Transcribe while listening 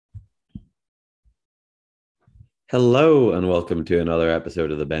Hello and welcome to another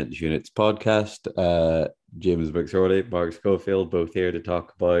episode of the Bench Units podcast. James McSorley, Mark Schofield, both here to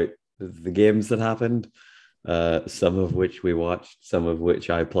talk about the games that happened, some of which we watched, some of which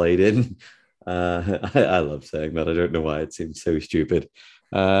I played in. I love saying that. I don't know why it seems so stupid.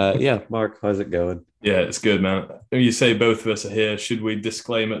 Yeah, Mark, how's it going? Yeah, it's good, man. You say both of us are here. Should we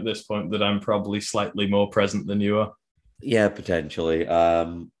disclaim at this point that I'm probably slightly more present than you are? Yeah, potentially.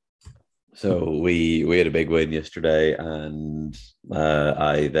 So we had a big win yesterday, and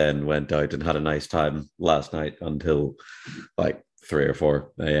I then went out and had a nice time last night until like 3 or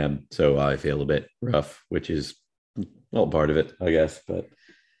 4 a.m. So I feel a bit rough, which is not part of it, I guess. But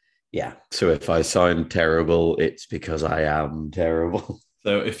yeah, so if I sound terrible, it's because I am terrible.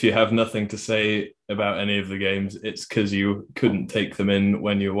 So if you have nothing to say about any of the games, it's because you couldn't take them in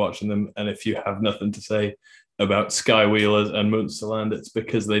when you were watching them. And if you have nothing to say about Sky Wheelers and Munsterland, it's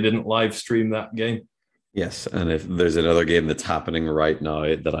because they didn't live stream that game. Yes, and if there's another game that's happening right now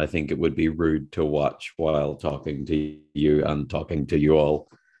that I think it would be rude to watch while talking to you and talking to you all.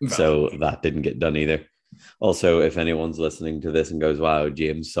 Valid. So that didn't get done either. Also, if anyone's listening to this and goes, wow,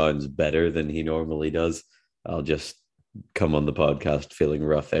 James sounds better than he normally does, I'll just come on the podcast feeling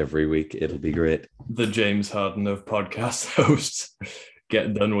rough every week. It'll be great. The James Harden of podcast hosts.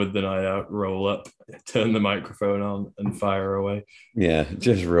 Get done with the night out, roll up, turn the microphone on, and fire away. Yeah,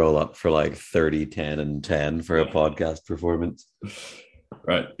 just roll up for like 30, 10, and 10 for a podcast performance.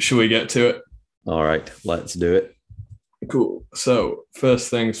 Right. Should we get to it? All right, let's do it. Cool. So, first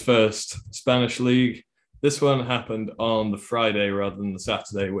things first, Spanish League. This one happened on the Friday rather than the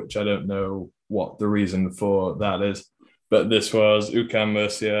Saturday, which I don't know what the reason for that is. But this was UCAM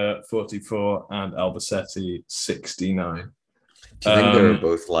Murcia 44 and Albacete 69. Do you think they were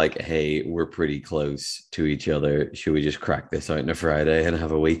both like, hey, we're pretty close to each other? Should we just crack this out on a Friday and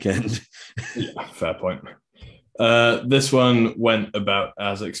have a weekend? Yeah, fair point. This one went about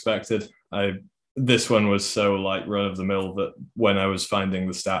as expected. This one was so like run of the mill that when I was finding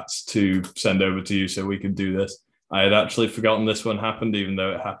the stats to send over to you so we could do this, I had actually forgotten this one happened, even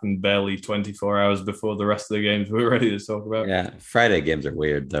though it happened barely 24 hours before the rest of the games we were ready to talk about. Yeah, Friday games are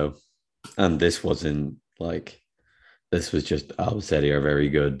weird though. And this wasn't like, this was just Albacete are very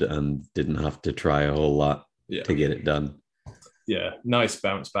good and didn't have to try a whole lot Yeah. to get it done. Yeah, nice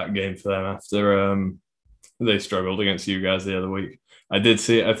bounce back game for them after they struggled against you guys the other week. I did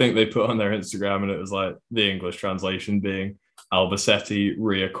see, I think they put on their Instagram and it was like the English translation being Albacete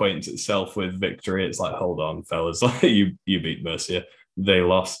reacquaints itself with victory. It's like, hold on, fellas, like you beat Murcia. They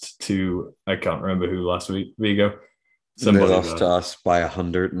lost to, I can't remember who last week, Vigo. They lost to us by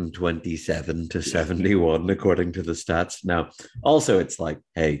 127 to 71, according to the stats. Now, also, it's like,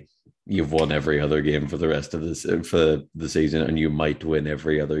 hey, you've won every other game for the rest of this for the season, and you might win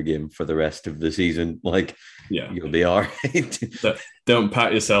every other game for the rest of the season. Like, Yeah, you'll be all right. don't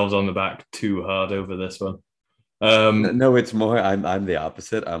pat yourselves on the back too hard over this one. No, it's more. I'm the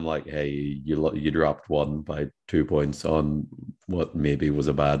opposite. I'm like, hey, you dropped one by 2 points on what maybe was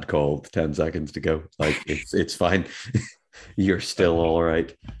a bad call 10 seconds to go. Like it's fine. You're still all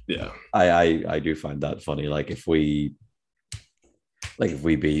right. Yeah, I do find that funny. Like if we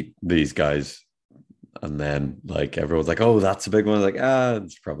beat these guys and then like everyone's like, oh, that's a big one. Like,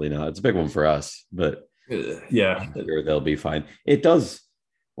 it's probably not. It's a big one for us, but yeah, I'm sure they'll be fine. It does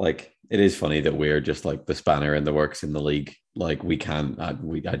like it is funny that we're just like the spanner in the works in the league. Like we can, I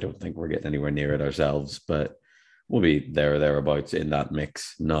don't think we're getting anywhere near it ourselves, but we'll be there or thereabouts in that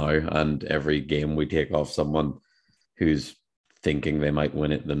mix now. And every game we take off someone who's thinking they might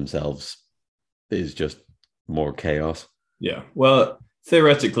win it themselves is just more chaos. yeah. Well,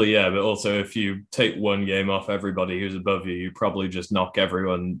 theoretically, yeah, but also if you take one game off everybody who's above you, you probably just knock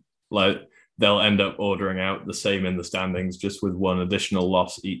everyone. Like they'll end up ordering out the same in the standings, just with one additional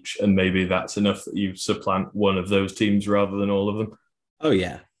loss each, and maybe that's enough that you supplant one of those teams rather than all of them. Oh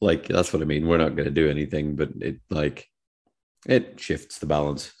yeah, like that's what I mean. We're not going to do anything, but it shifts the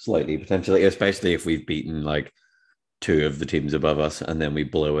balance slightly potentially, especially if we've beaten like two of the teams above us and then we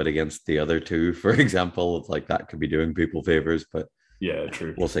blow it against the other two, for example. It's like that could be doing people favors, but Yeah,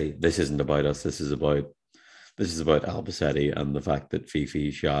 true. we'll see. This isn't about us. This is about Albacete and the fact that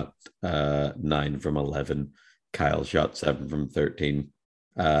Fifi shot 9 from 11, Kyle shot 7 from 13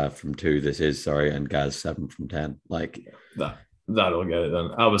 from two. This is sorry, and Gaz 7 from 10. Like That that'll get it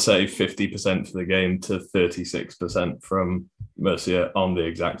done. I would say 50% for the game to 36% from Mercia on the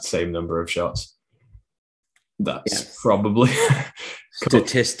exact same number of shots. That's yes, probably cool.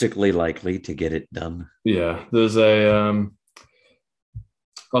 statistically likely to get it done. Yeah. There's a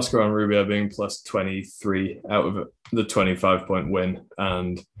Oscar and Rubio being plus 23 out of the 25-point win.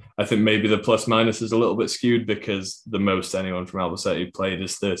 And I think maybe the plus minus is a little bit skewed because the most anyone from Albacete played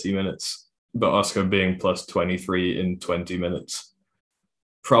is 30 minutes. But Oscar being plus 23 in 20 minutes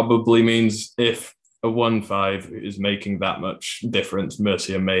probably means if a 1-5 is making that much difference,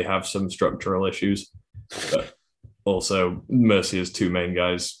 Murcia may have some structural issues. But also, Murcia's two main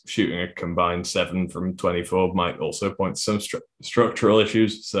guys shooting a combined 7 from 24 might also point to some structural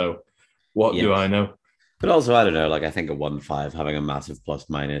issues. So what do I know? But also, I don't know, like I think a 1-5 having a massive plus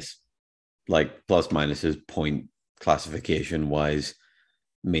minus, like plus minuses point classification wise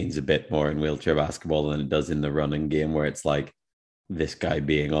means a bit more in wheelchair basketball than it does in the running game, where it's like this guy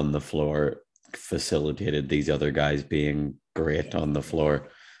being on the floor facilitated these other guys being great on the floor.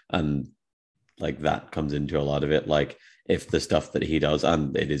 And like that comes into a lot of it. Like if the stuff that he does,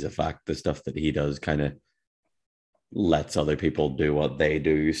 and it is a fact, the stuff that he does kind of lets other people do what they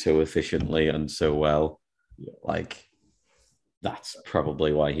do so efficiently and so well, like that's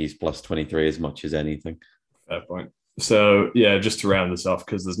probably why he's plus 23 as much as anything. Fair point. So yeah, just to round this off,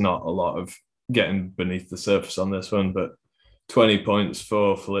 because there's not a lot of getting beneath the surface on this one, but 20 points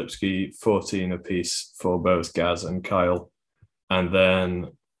for Filipski, 14 apiece for both Gaz and Kyle. And then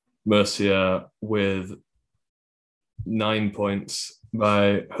Murcia with 9 points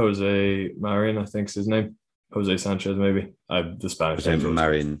by Jose Marin, I think is his name. Jose Sanchez, maybe. The Spanish name.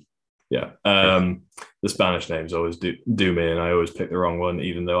 Marin. Yeah. The Spanish names always do me, and I always pick the wrong one,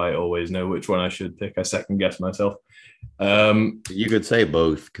 even though I always know which one I should pick. I second guess myself. You could say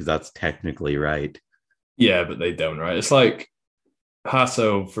both because that's technically right. Yeah, but they don't, right? It's like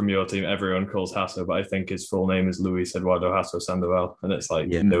Hasso from your team, everyone calls Hasso, but I think his full name is Luis Eduardo Hasso Sandoval. And it's like,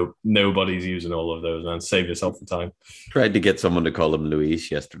 nobody's using all of those, man. Save yourself the time. Tried to get someone to call him Luis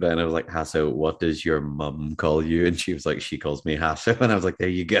yesterday, and I was like, Hasso, what does your mum call you? And she was like, she calls me Hasso. And I was like, there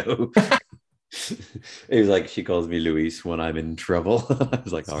you go. He was like, she calls me Luis when I'm in trouble. I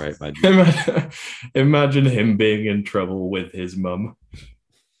was like, all right, man. Imagine him being in trouble with his mum.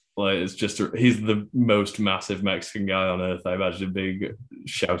 Like it's just he's the most massive Mexican guy on earth. I imagine him being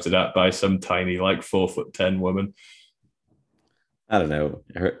shouted at by some tiny, like 4'10" woman. I don't know.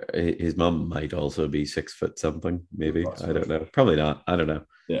 His mum might also be 6 foot something. Maybe I don't know. Probably not. I don't know.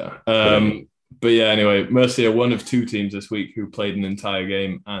 Yeah. But yeah. Anyway, Murcia, one of two teams this week who played an entire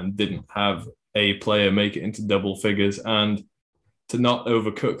game and didn't have a player make it into double figures. And to not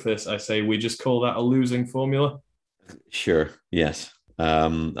overcook this, I say we just call that a losing formula. Sure. Yes.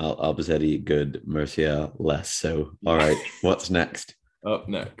 Albacete good, Murcia less so. All right, what's next? Up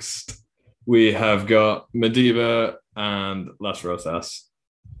next, we have got Madiba and Las Rosas.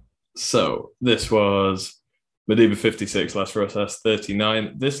 So this was Madiba 56, Las Rosas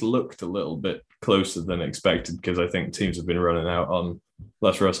 39. This looked a little bit closer than expected because I think teams have been running out on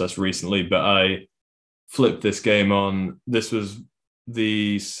Las Rosas recently, but I flipped this game on. This was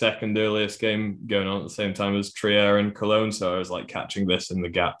the second earliest game going on at the same time as Trier and Cologne. So I was like catching this in the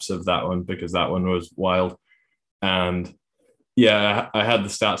gaps of that one because that one was wild. And yeah, I had the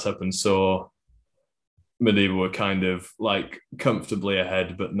stats up and saw Madiba were kind of like comfortably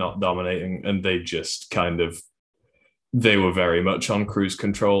ahead, but not dominating. And they just they were very much on cruise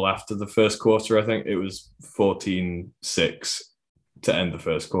control after the first quarter. I think it was 14-6 to end the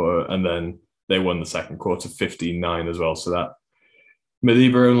first quarter. And then they won the second quarter 15-9 as well. So that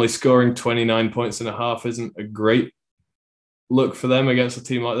Madiba only scoring 29 points and a half isn't a great look for them against a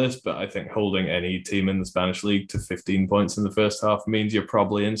team like this, but I think holding any team in the Spanish league to 15 points in the first half means you're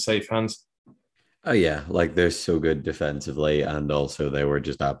probably in safe hands. Oh yeah, like they're so good defensively, and also they were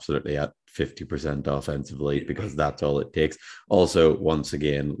just absolutely at 50% offensively because that's all it takes. Also, once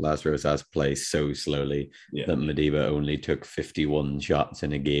again, Las Rosas plays so slowly that Madiba only took 51 shots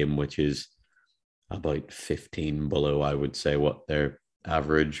in a game, which is about 15 below, I would say, what their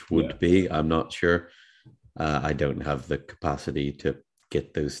average would be. I'm not sure. I don't have the capacity to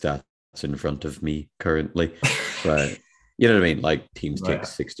get those stats in front of me currently, but you know what I mean? Like teams take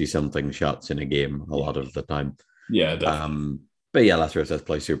 60 something shots in a game a lot of the time. Yeah, definitely. But yeah, Las Rosas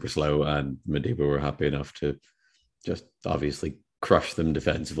play super slow, and Madiba were happy enough to just obviously crush them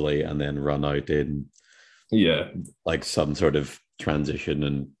defensively and then run out in like some sort of transition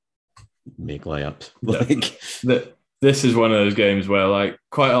and make layups. Like this is one of those games where like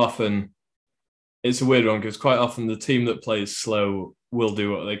quite often it's a weird one because quite often the team that plays slow will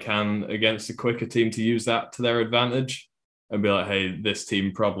do what they can against a quicker team to use that to their advantage and be like, hey, this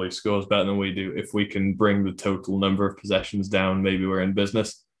team probably scores better than we do. If we can bring the total number of possessions down, maybe we're in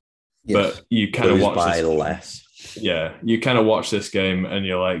business. Yes. But you kind of Lose watch by this. less. Yeah, you kind of watch this game and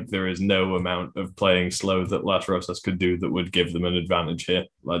you're like, there is no amount of playing slow that Las Rosas could do that would give them an advantage here.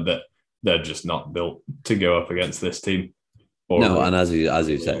 Like that, they're just not built to go up against this team. No, Or and as you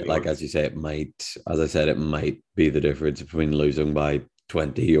say, it might, as I said, it might be the difference between losing by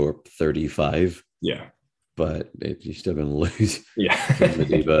 20 or 35. yeah, But you're still going to lose. yeah.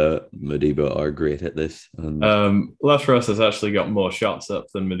 Madiba are great at this. And Las Rosas actually got more shots up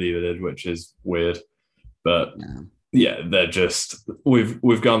than Madiba did, which is weird. But yeah. yeah, they're just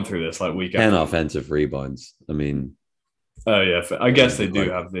we've gone through this like week 10 after offensive rebounds. I mean, oh yeah, I guess they do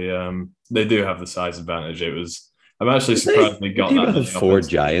like, have the size advantage. I'm actually surprised they got Madiba that have many four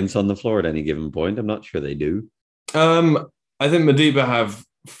offensive. giants on the floor at any given point. I'm not sure they do. I think Madiba have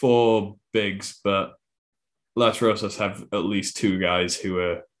four bigs, but Las Rosas have at least two guys who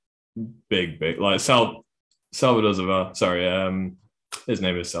are big, like Salvador Zavala. Sorry, his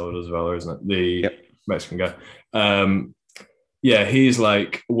name is Salvador Zavala, isn't it? The Yep. Mexican guy. Yeah, he's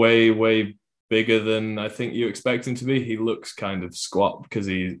like way bigger than I think you expect him to be. He looks kind of squat because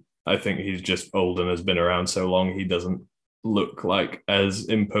I think he's just old and has been around so long. He doesn't look like as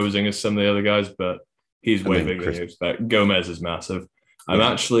imposing as some of the other guys, but he's way bigger than you expect. Gomez is massive. I'm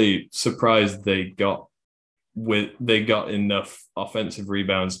actually surprised they got enough offensive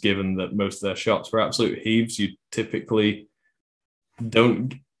rebounds, given that most of their shots were absolute heaves. You typically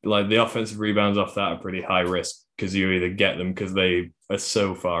don't like the offensive rebounds off that are pretty high risk because you either get them because they are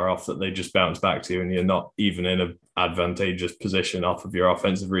so far off that they just bounce back to you and you're not even in an advantageous position off of your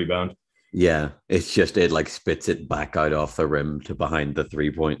offensive rebound. Yeah, it's just it like spits it back out off the rim to behind the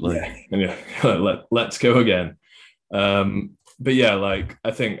 3-point line. Yeah, and let's go again. But yeah, like I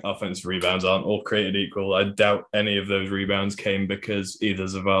think offensive rebounds aren't all created equal. I doubt any of those rebounds came because either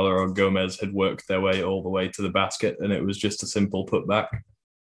Zavala or Gomez had worked their way all the way to the basket and it was just a simple putback.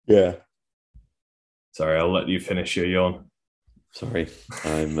 Yeah. Sorry, I'll let you finish your yawn. Sorry,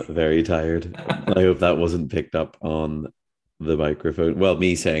 I'm very tired. I hope that wasn't picked up on the microphone. Well,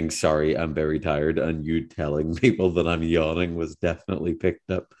 me saying sorry, I'm very tired, and you telling people that I'm yawning was definitely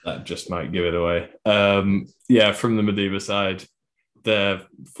picked up. That just might give it away. Yeah, from the Madiba side, they're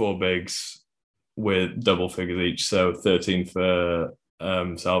four bigs with double figures each. So 13 for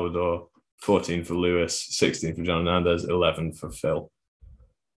Salvador, 14 for Lewis, 16 for John Hernandez, 11 for Phil.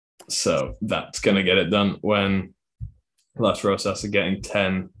 So that's going to get it done when Las Rosas are getting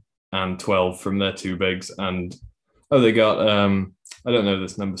 10 and 12 from their two bigs. And they got I don't know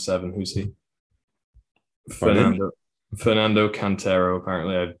this number 7. Who's he? Fernando Cantero.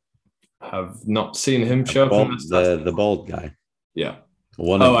 Apparently, I have not seen him show up in this. The bald guy. Yeah,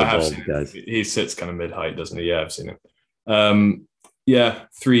 one of the bald guys. He sits kind of mid height, doesn't he? Yeah, I've seen him. Yeah,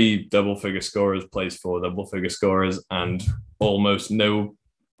 3 double-figure scorers, plays 4 double-figure scorers, and almost no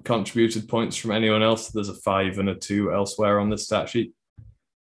contributed points from anyone else. There's a 5 and a 2 elsewhere on the stat sheet.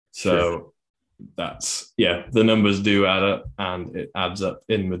 So that's, yeah, the numbers do add up, and it adds up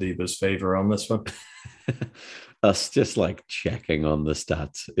in Madiba's favor on this one. Us just like checking on the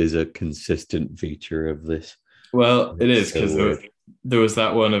stats is a consistent feature of this. Well, it is because there was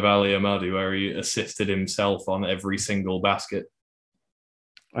that one of Ali Amadi where he assisted himself on every single basket.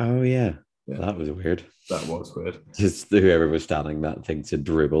 Oh, yeah. That was weird. That was weird. Just whoever was standing that thinks a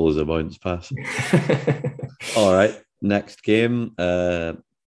dribble is a bounce pass. All right. Next game. Iberconsa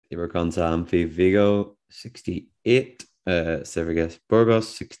Amphi Vigo 68. Severgas Burgos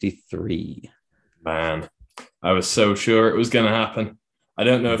 63. Man, I was so sure it was going to happen. I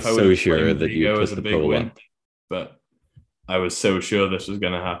don't know if I was so sure that Vigo was a big win, up. But I was so sure this was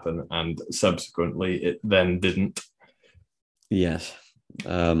going to happen, and subsequently it then didn't. Yes.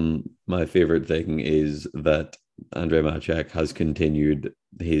 My favorite thing is that Andrei Machak has continued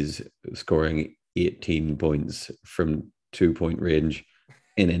his scoring 18 points from 2-point range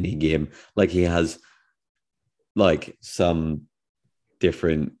in any game. Like he has like some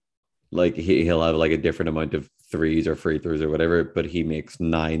different, like he'll have like a different amount of threes or free throws or whatever, but he makes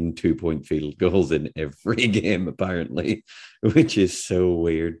 9 2-point field goals in every game apparently, which is so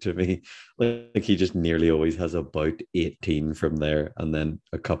weird to me. Like he just nearly always has about 18 from there and then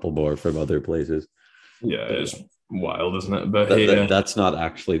a couple more from other places. Yeah, it's wild, isn't it? But that's not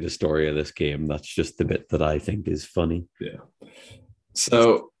actually the story of this game. That's just the bit that I think is funny. Yeah.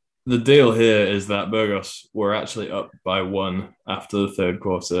 So the deal here is that Burgos were actually up by 1 after the third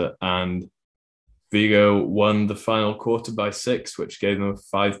quarter, and Vigo won the final quarter by 6, which gave them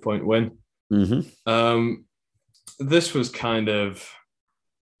a 5-point win. Mm-hmm. This was kind of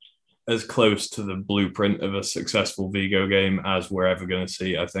as close to the blueprint of a successful Vigo game as we're ever going to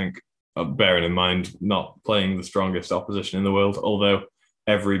see, I think, bearing in mind not playing the strongest opposition in the world, although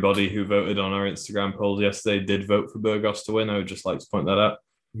everybody who voted on our Instagram polls yesterday did vote for Burgos to win. I would just like to point that out.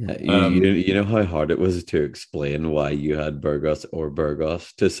 Yeah, you know how hard it was to explain why you had Burgos or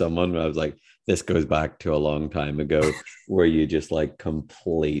Burgos to someone. I was like, this goes back to a long time ago where you just like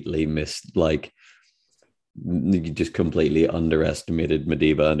completely missed, like you just completely underestimated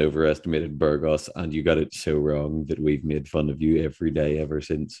Madiba and overestimated Burgos, and you got it so wrong that we've made fun of you every day ever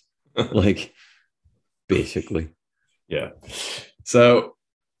since. Like, basically. Yeah. So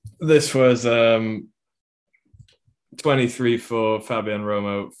this was 23 for Fabian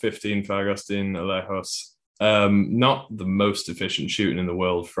Romo, 15 for Agustin Alejos. Not the most efficient shooting in the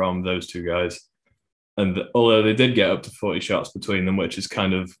world from those two guys. And although they did get up to 40 shots between them, which is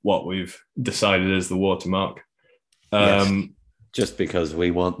kind of what we've decided is the watermark. Yes. Just because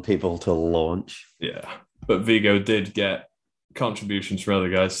we want people to launch. Yeah. But Vigo did get contributions from other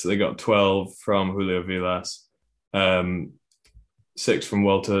guys. So they got 12 from Julio Vilas, 6 from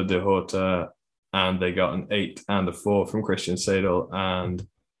Walter de Horta, and they got an 8 and a 4 from Christian Seidel and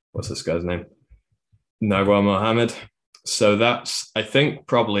what's this guy's name? Nagwa Mohammed. So that's, I think,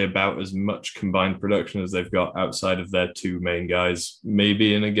 probably about as much combined production as they've got outside of their two main guys,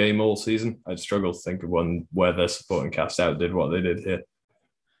 maybe in a game all season. I'd struggle to think of one where their supporting cast outdid what they did here.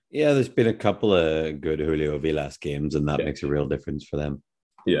 Yeah, there's been a couple of good Julio Vilas games, and that makes a real difference for them.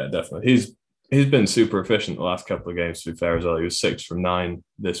 Yeah, definitely. He's been super efficient the last couple of games, to be fair as well. He was 6 from 9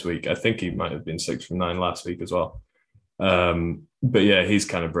 this week. I think he might have been 6 from 9 last week as well. But yeah, he's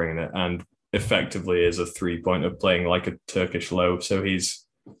kind of bringing it. And effectively is a 3-pointer playing like a Turkish low. So he's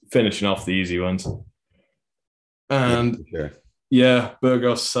finishing off the easy ones. And yeah,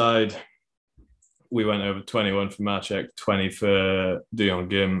 Burgos side, we went over 21 for Maciek, 20 for De Jong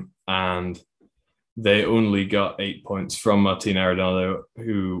Gim, and they only got 8 points from Martin Arredondo,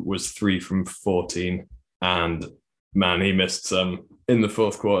 who was 3 from 14. And man, he missed some in the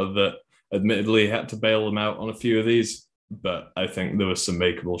fourth quarter that admittedly had to bail them out on a few of these. But I think there was some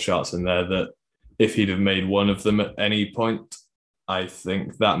makeable shots in there that if he'd have made one of them at any point, I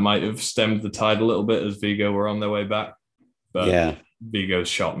think that might have stemmed the tide a little bit as Vigo were on their way back. But yeah, Vigo's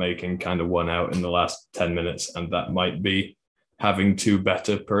shot making kind of won out in the last 10 minutes, and that might be having two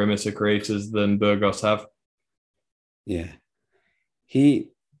better perimeter creators than Burgos have. Yeah.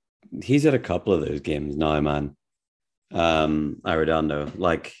 He's at a couple of those games now, man. Arredondo,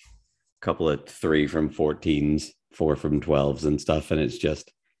 like a couple of 3 from 14s, 4 from 12s and stuff. And it's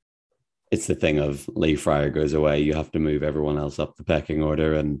the thing of Lee Fryer goes away. You have to move everyone else up the pecking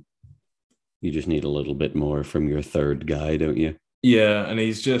order, and you just need a little bit more from your third guy, don't you? Yeah. And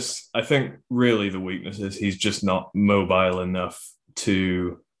he's just, I think really the weakness is he's just not mobile enough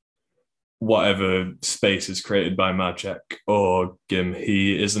to whatever space is created by Maciek or Gim.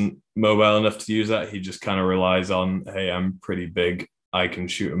 He isn't mobile enough to use that. He just kind of relies on, hey, I'm pretty big. I can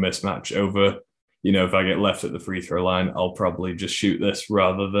shoot a mismatch over, if I get left at the free throw line, I'll probably just shoot this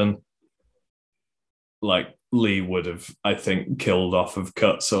rather than like Lee would have, I think, killed off of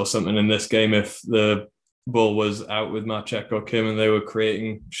cuts or something in this game if the ball was out with Maciek or Kim and they were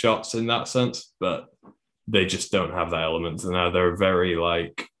creating shots in that sense. But they just don't have that element. And now they're a very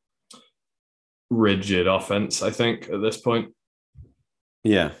like rigid offense, I think, at this point.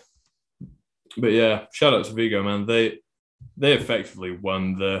 Yeah. But yeah, shout out to Vigo, man. They effectively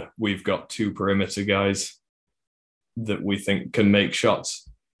won we've got two perimeter guys that we think can make shots,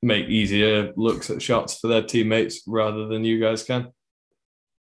 make easier looks at shots for their teammates rather than you guys can.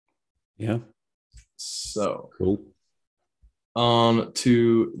 Yeah. So cool. On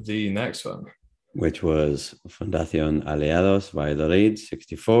to the next one, which was Fundación Aliados Valladolid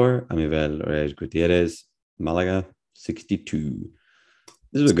 64, Amibel Reyes Gutierrez Malaga 62.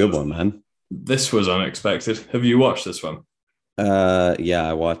 This is a good one, man. This was unexpected. Have you watched this one? Yeah,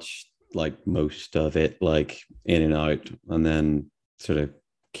 I watched like most of it, like in and out, and then sort of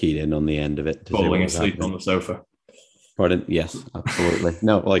keyed in on the end of it. Falling asleep on the sofa. Pardon? Yes, absolutely.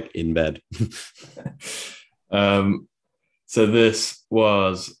 No, like in bed. So this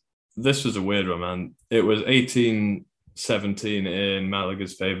was a weird one, man. It was 18-17 in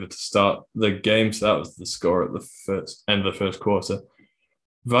Malaga's favor to start the game. So that was the score at the end of the first quarter.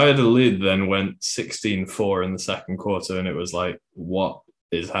 Valladolid then went 16-4 in the second quarter, and it was like, what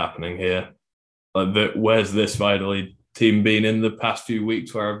is happening here? Like, where's this Valladolid team been in the past few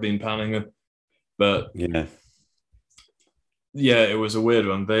weeks where I've been panning them? But yeah, it was a weird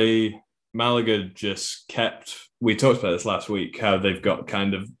one. Malaga just kept, we talked about this last week, how they've got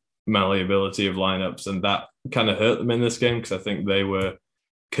kind of malleability of lineups, and that kind of hurt them in this game because I think they were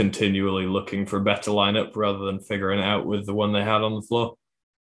continually looking for a better lineup rather than figuring it out with the one they had on the floor.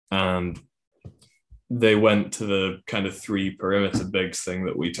 And they went to the kind of 3 perimeter bigs thing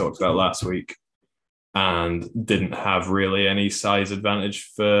that we talked about last week and didn't have really any size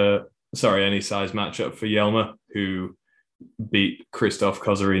matchup for Jelmer, who beat Christoph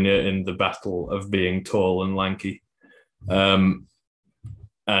Kozarina in the battle of being tall and lanky. And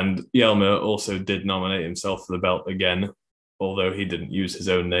Jelmer also did nominate himself for the belt again, although he didn't use his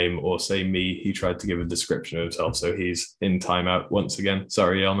own name or say me. He tried to give a description of himself, so he's in timeout once again.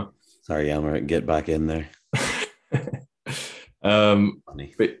 Sorry, Jelmer. Sorry, Jelmer, get back in there.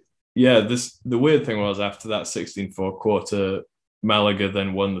 But yeah, the weird thing was after that 16-4 quarter, Malaga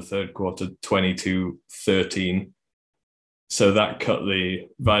then won the third quarter 22-13. So that cut the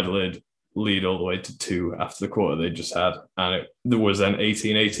Valladolid lead all the way to 2 after the quarter they just had. And there was then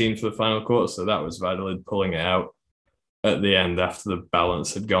 18-18 for the final quarter. So that was Valladolid pulling it out at the end after the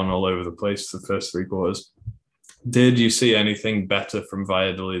balance had gone all over the place for the first 3 quarters. Did you see anything better from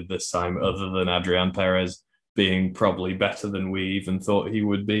Valladolid this time other than Adrian Perez being probably better than we even thought he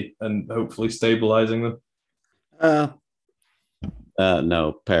would be and hopefully stabilizing them?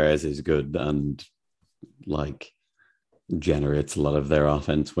 No, Perez is good and generates a lot of their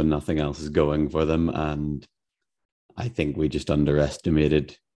offense when nothing else is going for them. And I think we just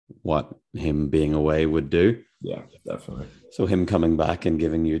underestimated what him being away would do. Yeah, definitely. So him coming back and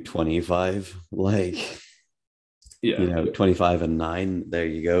giving you 25, 25 and 9, there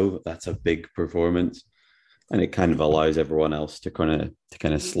you go. That's a big performance. And it kind of allows everyone else to kind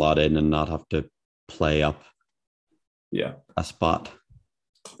of slot in and not have to play up a spot.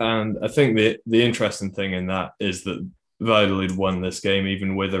 And I think the interesting thing in that is that Valladolid won this game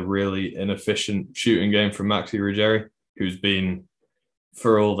even with a really inefficient shooting game from Maxi Ruggieri, who's been,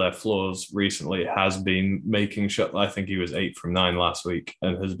 for all their flaws recently, has been making shots. I think he was 8 from 9 last week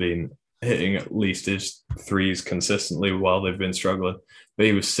and has been hitting at least his threes consistently while they've been struggling. But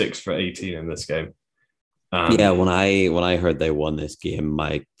he was 6 for 18 in this game. When I heard they won this game,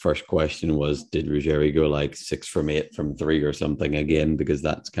 my first question was, did Ruggieri go 6 from 8 from 3 or something again? Because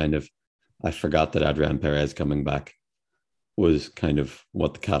that's I forgot that Adrian Perez coming back was kind of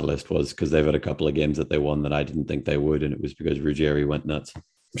what the catalyst was, because they've had a couple of games that they won that I didn't think they would, and it was because Ruggieri went nuts.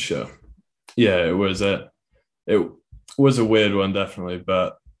 Sure. Yeah, it was a weird one, definitely,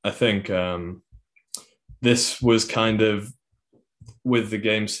 but I think this was kind of, with the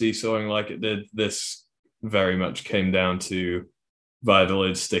game seesawing like it did, this very much came down to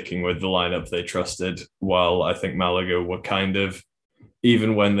Valladolid sticking with the lineup they trusted, while I think Malaga were kind of,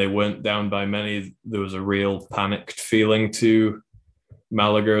 even when they weren't down by many, there was a real panicked feeling to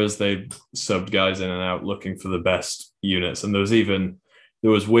Malaga as they subbed guys in and out looking for the best units. And there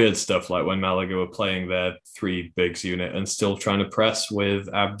was weird stuff like when Malaga were playing their 3 bigs unit and still trying to press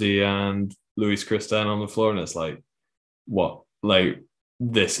with Abdi and Luis Cristan on the floor. And it's what?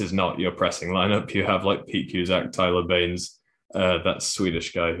 This is not your pressing lineup. You have Pete Cusack, Tyler Baines, that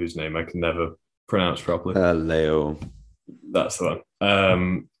Swedish guy whose name I can never pronounce properly. Leo. That's the one.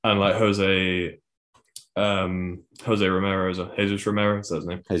 And Jose Romero, Jesus Romero, is that his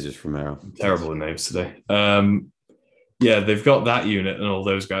name? Jesus Romero. Terrible with names today. They've got that unit and all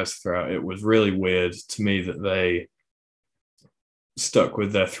those guys to throw out. It was really weird to me that they stuck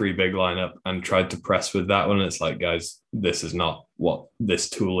with their 3 big lineup and tried to press with that one. It's guys, this is not what this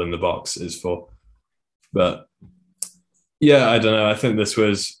tool in the box is for. But yeah, I don't know. I think this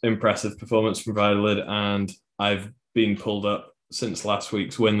was impressive performance from Valladolid, and I've been pulled up since last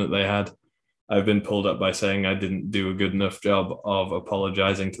week's win that they had. I've been pulled up by saying I didn't do a good enough job of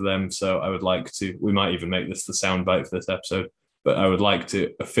apologizing to them. So I would like to, we might even make this the soundbite for this episode, but I would like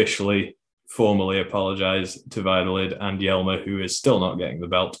to officially, formally apologize to Valladolid and Jelmer, who is still not getting the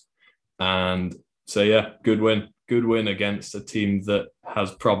belt. And so, yeah, good win against a team that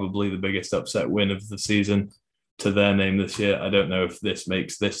has probably the biggest upset win of the season to their name this year. I don't know if this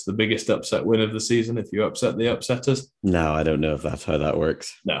makes this the biggest upset win of the season if you upset the upsetters. No, I don't know if that's how that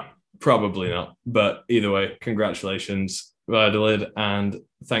works. No, probably not. But either way, congratulations, Valladolid, and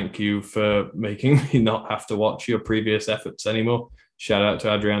thank you for making me not have to watch your previous efforts anymore. Shout out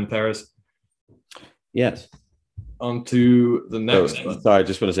to Adrian Perez. Yes. On to the next one. Sorry, I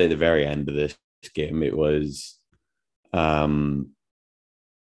just want to say at the very end of this game, it was Amivel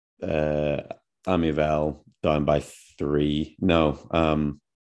down by 3. Down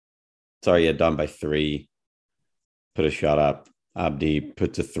by 3. Put a shot up. Abdi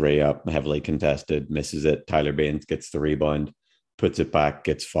puts a 3 up, heavily contested, misses it. Tyler Baines gets the rebound, puts it back,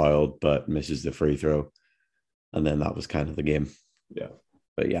 gets fouled, but misses the free throw. And then that was kind of the game. Yeah.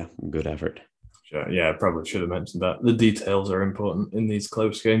 But yeah, good effort. Sure. Yeah, I probably should have mentioned that. The details are important in these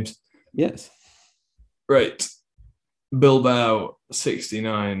close games. Yes. Right. Bilbao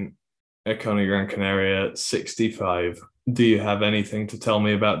 69, Econi Gran Canaria 65. Do you have anything to tell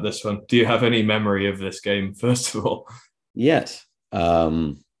me about this one? Do you have any memory of this game, first of all? Yes.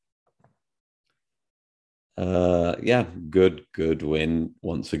 Yeah, good win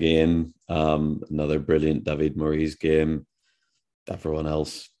once again. Another brilliant David Moyes game. Everyone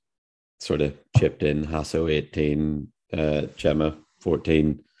else sort of chipped in. Hasso 18, Gemma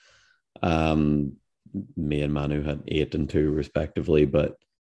 14. Me and Manu had 8 and 2 respectively, but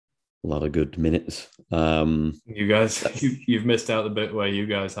a lot of good minutes. You guys, you've missed out the bit where you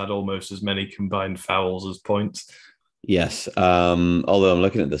guys had almost as many combined fouls as points. Yes. Although I'm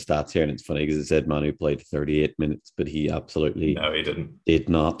looking at the stats here and it's funny because it said Manu played 38 minutes, but he absolutely No, he didn't. did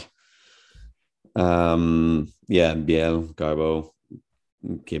not. Yeah, Biel, Garbo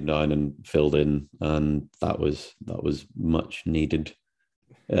came down and filled in, and that was much needed.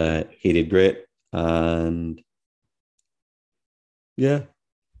 He did great, and yeah,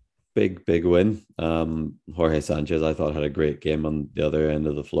 big win. Jorge Sanchez, I thought, had a great game on the other end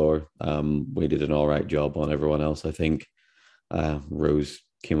of the floor. We did an all right job on everyone else. I think Rose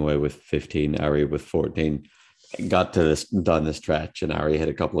came away with 15, Ari with 14. Got to this down the stretch, and Ari hit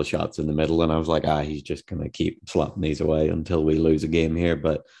a couple of shots in the middle, and I was like, he's just gonna keep slapping these away until we lose a game here.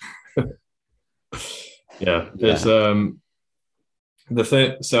 But yeah, it's the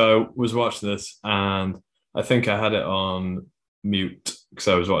thing. So I was watching this, and I think I had it on mute because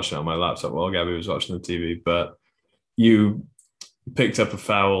I was watching it on my laptop while Gabby was watching the TV. But you picked up a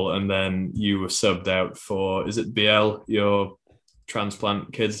foul, and then you were subbed out for, is it Biel, your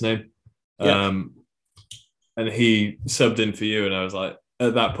transplant kid's name? yeah. And he subbed in for you, and I was like,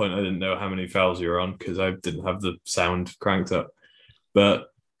 at that point, I didn't know how many fouls you were on because I didn't have the sound cranked up. But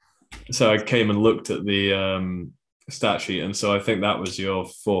so I came and looked at the stat sheet, and so I think that was your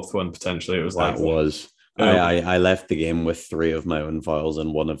fourth one potentially. It was like That was. I left the game with 3 of my own files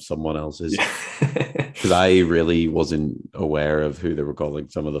and 1 of someone else's because I really wasn't aware of who they were calling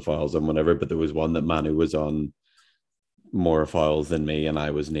some of the files and whatever. But there was one that Manu was on more files than me, and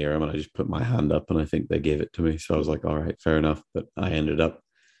I was near him, and I just put my hand up, and I think they gave it to me. So I was like, all right, fair enough. But I ended up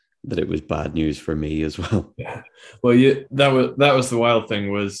that it was bad news for me as well. Yeah. Well, that was the wild thing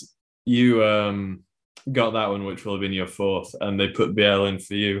was you got that one, which will have been your fourth, and they put BL in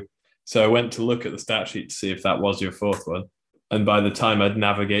for you. So I went to look at the stat sheet to see if that was your fourth one. And by the time I'd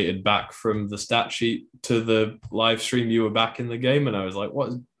navigated back from the stat sheet to the live stream, you were back in the game. And I was like, what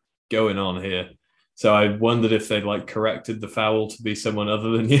is going on here? So I wondered if they'd like corrected the foul to be someone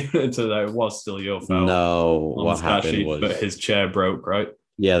other than you. So that it was still your foul. No, what happened sheet, was, but his chair broke, right?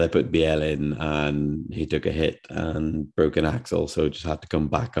 Yeah, they put BL in and he took a hit and broke an axle. So just had to come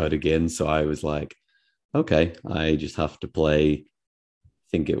back out again. So I was like, okay, I just have to play. I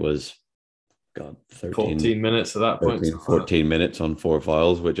think it was 14 minutes at that 13, point 14 minutes on 4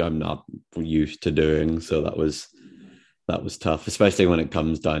 files, which I'm not used to doing, so that was tough, especially when it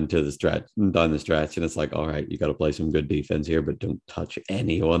comes down the stretch, and it's like, all right, you got to play some good defense here, but don't touch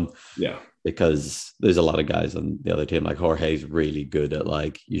anyone. Yeah, because there's a lot of guys on the other team. Like Jorge's really good at,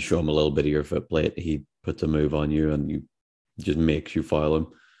 like, you show him a little bit of your foot plate, he puts a move on you and you just makes you foul him.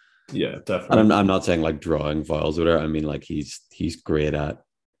 Yeah, definitely. And I'm not saying like drawing fouls or whatever. I mean, like, he's great at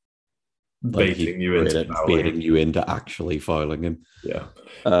baiting you into actually fouling him. Yeah.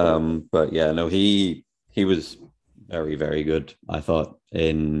 But yeah, no, he was very, very good, I thought,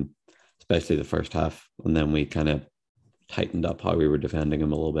 in especially the first half. And then we kind of tightened up how we were defending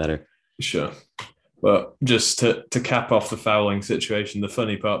him a little better. Sure. But just to cap off the fouling situation, the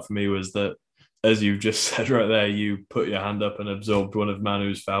funny part for me was that, as you've just said right there, you put your hand up and absorbed one of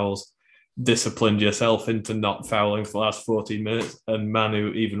Manu's fouls, disciplined yourself into not fouling for the last 14 minutes, and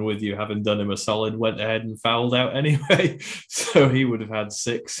Manu, even with you having done him a solid, went ahead and fouled out anyway. So he would have had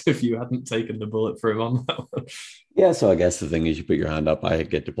 6 if you hadn't taken the bullet for him on that one. Yeah, so I guess the thing is, you put your hand up, I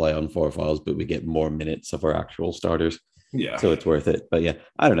get to play on 4 fouls, but we get more minutes of our actual starters. Yeah. So it's worth it. But yeah,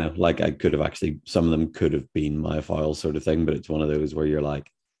 I don't know. Like, I could have actually, some of them could have been my files sort of thing, but it's one of those where you're like,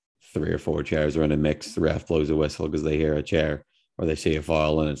 3 or 4 chairs are in a mix, the ref blows a whistle because they hear a chair or they see a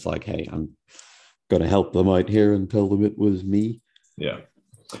foul, and it's like, hey, I'm going to help them out here and tell them it was me. Yeah.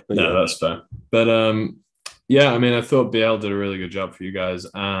 But no, that's fair. But yeah, I mean, I thought BL did a really good job for you guys,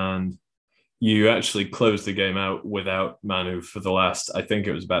 and you actually closed the game out without Manu for the last, I think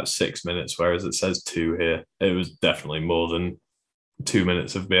it was about 6 minutes, whereas it says 2 here. It was definitely more than 2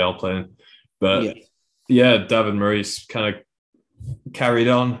 minutes of BL playing. But yeah, David Maurice kind of carried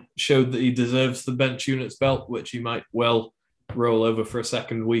on, showed that he deserves the bench units belt, which he might well roll over for a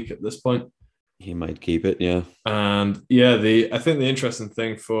second week at this point. He might keep it, yeah. And yeah, I think the interesting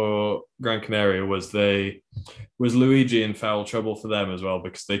thing for Gran Canaria was Luigi in foul trouble for them as well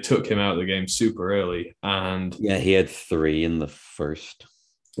because they took him out of the game super early, and Yeah, he had 3 in the first.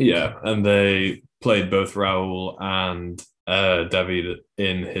 yeah, and they played both Raul and David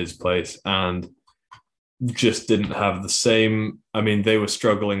in his place, and just didn't have the same. I mean, they were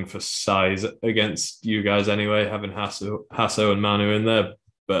struggling for size against you guys anyway, having Hasso and Manu in there,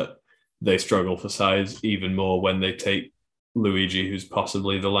 but they struggle for size even more when they take Luigi, who's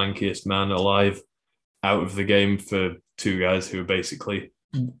possibly the lankiest man alive, out of the game for two guys who are basically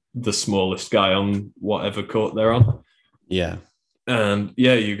the smallest guy on whatever court they're on. Yeah. And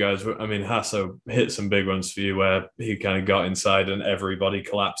yeah, you guys were, I mean, Hasso hit some big ones for you where he kind of got inside and everybody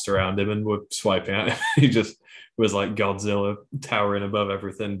collapsed around him and were swiping at him. He just was like Godzilla towering above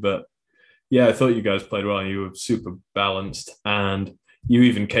everything. But yeah, I thought you guys played well and you were super balanced. And you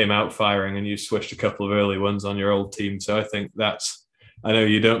even came out firing and you swished a couple of early ones on your old team. So I think I know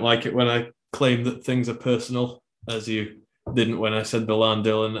you don't like it when I claim that things are personal, as you didn't when I said the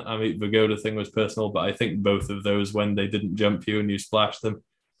Landil and Amit Vagoda thing was personal, but I think both of those, when they didn't jump you and you splashed them,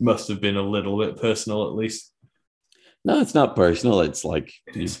 must have been a little bit personal at least. No, it's not personal. It's like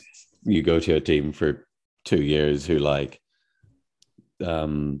you go to a team for 2 years who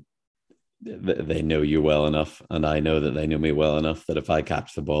they know you well enough, and I know that they know me well enough that if I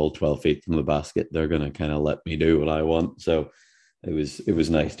catch the ball 12 feet from the basket, they're going to kind of let me do what I want. So it was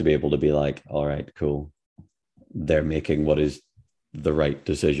nice to be able to be like, all right, cool. They're making what is the right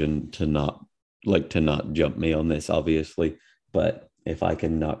decision to not jump me on this, obviously. But if I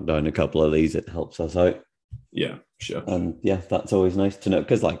can knock down a couple of these, it helps us out. Yeah, sure. And yeah, that's always nice to know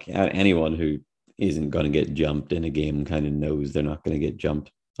because like anyone who isn't going to get jumped in a game kind of knows they're not going to get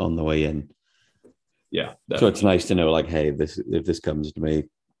jumped on the way in. Yeah. Definitely. So it's nice to know like, hey, if this comes to me,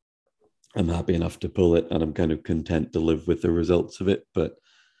 I'm happy enough to pull it and I'm kind of content to live with the results of it. But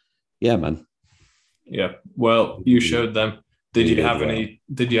yeah, man. Yeah. Well, you showed them. Did you have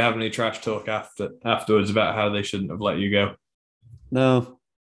any trash talk afterwards about how they shouldn't have let you go? No.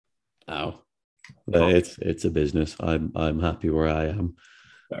 It's a business. I'm happy where I am.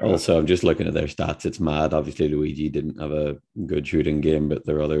 Also, I'm just looking at their stats. It's mad. Obviously, Luigi didn't have a good shooting game, but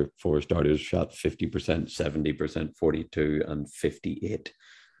their other 4 starters shot 50%, 70%, 42, and 58.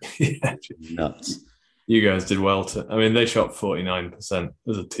 Yeah. Nuts. You guys did well I mean, they shot 49%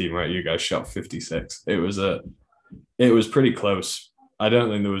 as a team, right? You guys shot 56. It was pretty close. I don't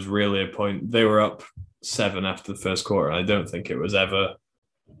think there was really a point. They were up 7 after the first quarter. I don't think it was ever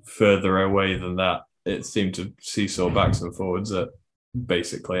further away than that. It seemed to seesaw backs and forwards at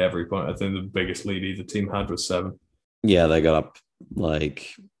basically every point. I think the biggest lead either team had was 7. Yeah, they got up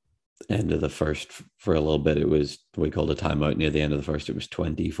like end of the first for a little bit. It was, we called a timeout near the end of the first. It was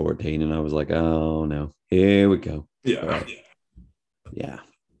 20-14, and I was like, oh no, here we go. Yeah.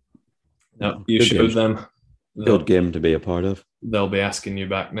 No, you showed them. Good game to be a part of. They'll be asking you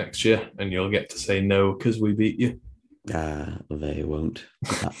back next year, and you'll get to say no because we beat you. They won't.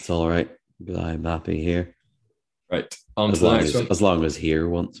 That's all right, because I'm happy here. Right. On to the next one. As long as here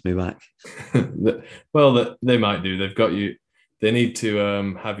wants me back. Well, they might do. They've got you. They need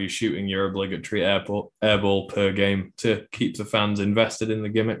to have you shooting your obligatory air ball per game to keep the fans invested in the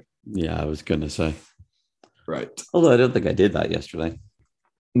gimmick. Yeah, I was going to say. Right. Although I don't think I did that yesterday.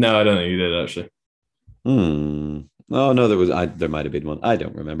 No, I don't think you did, actually. Oh, no, there might have been one. I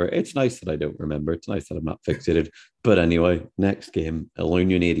don't remember. It's nice that I don't remember. It's nice that I'm not fixated. But anyway, next game,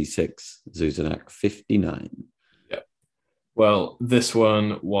 Ilunion 86, Zuzenac 59. Yeah. Well, this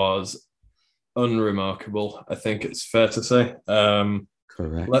one was unremarkable, I think it's fair to say.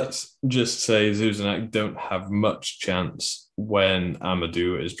 Correct. Let's just say Zuzenac don't have much chance when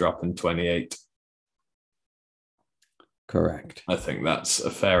Amadou is dropping 28. Correct. I think that's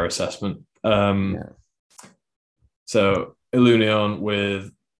a fair assessment. So Ilunion with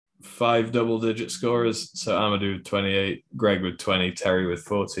 5 double-digit scorers. So Amadou 28, Greg with 20, Terry with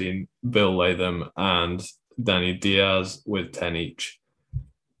 14, Bill Latham and Danny Diaz with 10 each.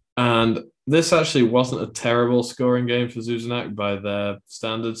 And this actually wasn't a terrible scoring game for Zuzenac by their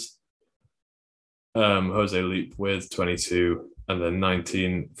standards. Jose Leap with 22 and then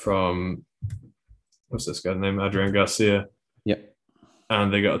 19 from, what's this guy's name? Adrian Garcia. Yep.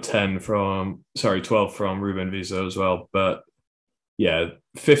 And they got 12 from Ruben Vizo as well. But yeah,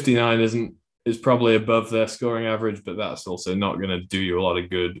 59 is probably above their scoring average, but that's also not going to do you a lot of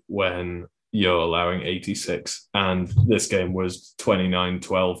good when you're allowing 86. And this game was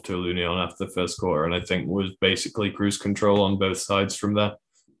 29-12 to Ilunion after the first quarter, and I think was basically cruise control on both sides from there.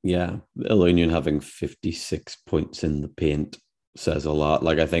 Yeah, Ilunion having 56 points in the paint says a lot.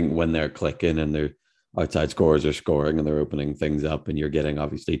 Like I think when they're clicking and their outside scorers are scoring and they're opening things up, and you're getting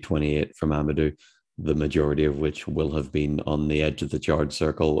obviously 28 from Amadou, the majority of which will have been on the edge of the charge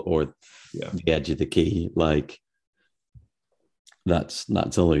circle or the edge of the key. Like that's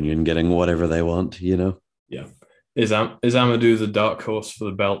Ilunion getting whatever they want, you know? Yeah. Is Amadou the dark horse for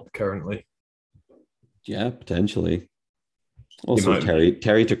the belt currently? Yeah, potentially. Also,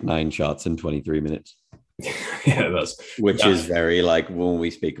 Terry took 9 shots in 23 minutes. Yeah, which is very like when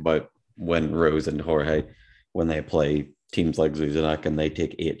we speak about when Rose and Jorge, when they play teams like Zuzanac and they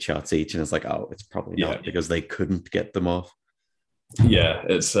take 8 shots each, and it's like, oh, it's probably not because they couldn't get them off. Yeah,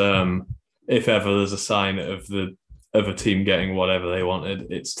 it's if ever there's a sign of a team getting whatever they wanted,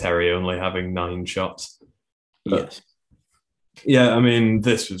 it's Terry only having 9 shots. But, yes. Yeah, I mean,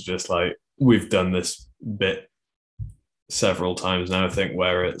 this was just like we've done this bit several times now, I think,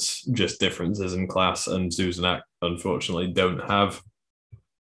 where it's just differences in class, and Zuzanac unfortunately don't have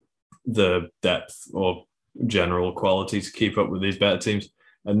the depth or general quality to keep up with these better teams.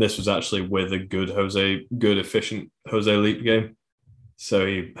 And this was actually with a good efficient Jose Leap game. So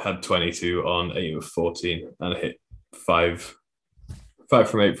he had 22 on 8 of 14 and hit 5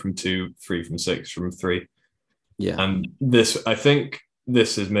 from 8 from 2, 3 from 6 from 3. Yeah. And this, I think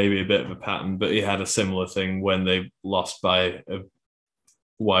this is maybe a bit of a pattern, but he had a similar thing when they lost by a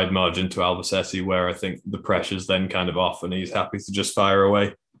wide margin to Albacete, where I think the pressure's then kind of off and he's happy to just fire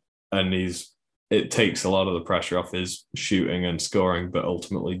away. And it takes a lot of the pressure off his shooting and scoring, but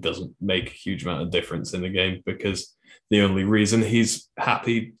ultimately doesn't make a huge amount of difference in the game, because the only reason he's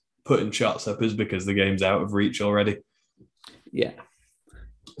happy putting shots up is because the game's out of reach already. Yeah.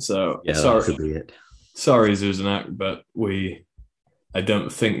 So yeah, sorry, Zuzanac, but I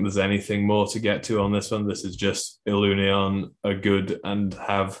don't think there's anything more to get to on this one. This is just Ilunion are good and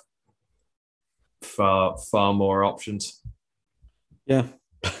have far more options. Yeah.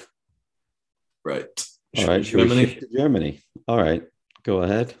 Right. All right. Should we shift to Germany? All right. Go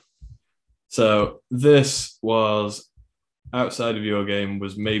ahead. So this was, outside of your game,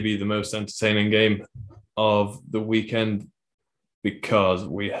 was maybe the most entertaining game of the weekend, because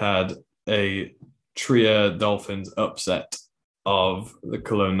we had a Trier Dolphins upset of the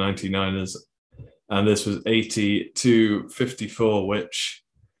Cologne 99ers. And this was 80-54, which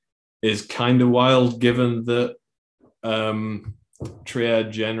is kind of wild given that Trier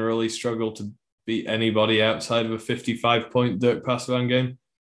generally struggle to beat anybody outside of a 55-point Dirk Passevan game.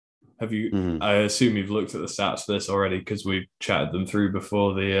 Have you? Mm-hmm. I assume you've looked at the stats for this already, because we chatted them through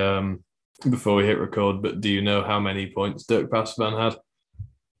before we hit record. But do you know how many points Dirk Passevan had?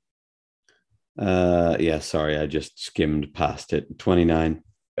 Yeah, sorry, I just skimmed past it. 29.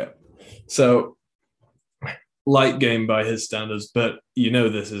 Yeah. So light game by his standards, but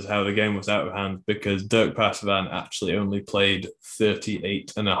this is how the game was out of hand, because Dirk Passevan actually only played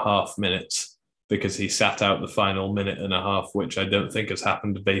 38.5 minutes, because he sat out the final minute and a half, which I don't think has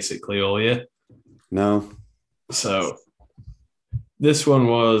happened basically all year. No. So this one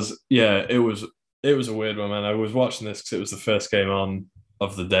was, it was a weird one, man. I was watching this because it was the first game on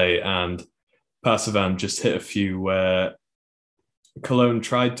of the day, and Passevan just hit a few where Cologne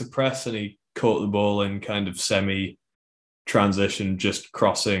tried to press and he caught the ball in kind of semi-transition, just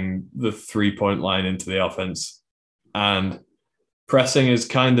crossing the 3-point line into the offense. And pressing is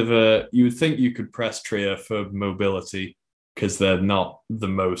kind of you would think you could press Trier for mobility because they're not the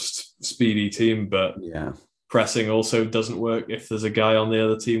most speedy team, but pressing also doesn't work if there's a guy on the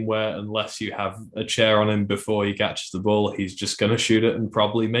other team where, unless you have a chair on him before he catches the ball, he's just going to shoot it and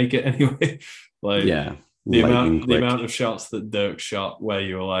probably make it anyway. The amount of shots that Dirk shot where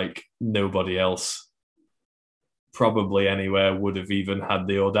you were like, nobody else probably anywhere would have even had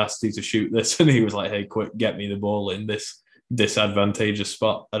the audacity to shoot this. And he was like, hey, quick, get me the ball in this disadvantageous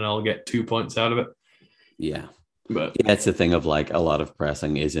spot and I'll get 2 points out of it. Yeah. But it's the thing of like, a lot of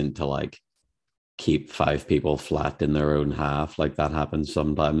pressing isn't to like keep 5 people flat in their own half. Like that happens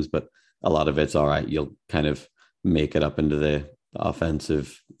sometimes, but a lot of it's all right. You'll kind of make it up into the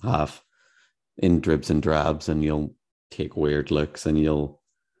offensive half in dribs and drabs, and you'll take weird looks and you'll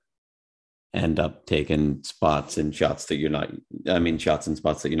end up taking shots and spots that you're not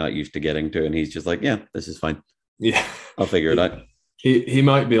used to getting to. And he's just like, yeah, this is fine. Yeah. I'll figure it out. He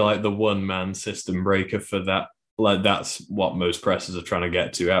might be like the one man system breaker for that. Like that's what most pressers are trying to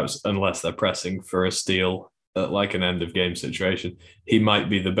get to, unless they're pressing for a steal at like an end of game situation. He might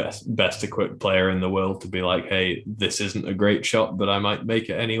be the best equipped player in the world to be like, hey, this isn't a great shot, but I might make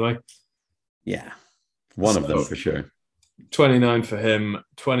it anyway. Yeah, one of them for sure. 29 for him,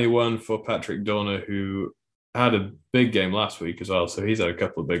 21 for Patrick Dorner, who had a big game last week as well. So he's had a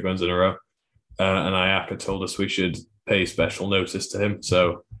couple of big ones in a row. And Ayaka told us we should pay special notice to him.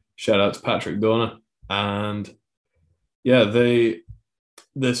 So shout out to Patrick Dorner. And yeah,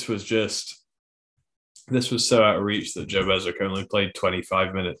 this was so out of reach that Joe Beswick only played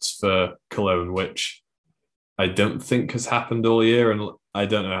 25 minutes for Cologne, which I don't think has happened all year. And I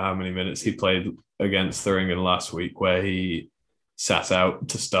don't know how many minutes he played against Thuringen last week, where he sat out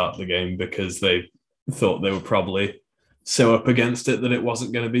to start the game because they thought they were probably so up against it that it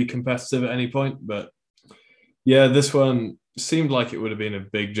wasn't going to be competitive at any point. But yeah, this one seemed like it would have been a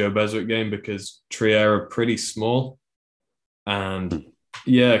big Joe Beswick game because Trier are pretty small. And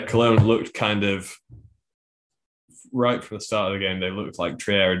yeah, Cologne looked kind of, right from the start of the game, they looked like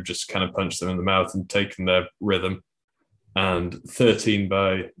Trier had just kind of punched them in the mouth and taken their rhythm. And 13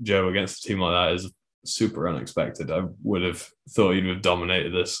 by Joe against a team like that is super unexpected. I would have thought he'd have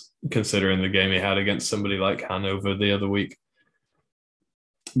dominated this, considering the game he had against somebody like Hanover the other week.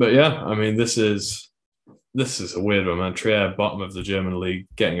 But yeah, I mean, this is a weird one, man. Trier, bottom of the German league,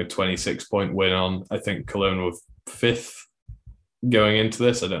 getting a 26-point win on, I think Cologne were 5th going into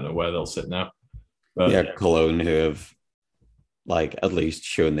this. I don't know where they'll sit now. But yeah, Cologne, who have like at least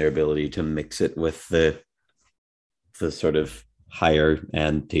shown their ability to mix it with the sort of higher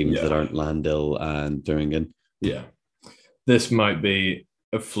end teams that aren't Landil and Thuringen. Yeah. This might be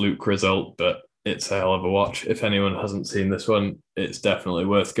a fluke result, but it's a hell of a watch. If anyone hasn't seen this one, it's definitely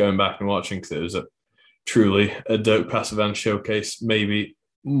worth going back and watching because it was truly a Dirk Passavan showcase. Maybe,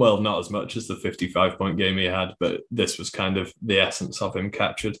 well, not as much as the 55-point game he had, but this was kind of the essence of him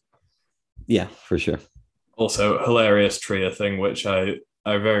captured. Yeah, for sure. Also, hilarious Trier thing, which I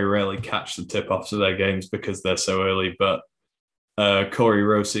very rarely catch the tip-offs of their games because they're so early, but Corey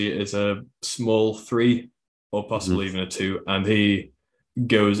Rossi is a small 3 or possibly even a 2, and he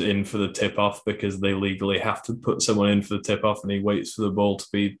goes in for the tip-off because they legally have to put someone in for the tip-off, and he waits for the ball to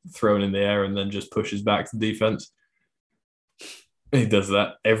be thrown in the air and then just pushes back to defense. He does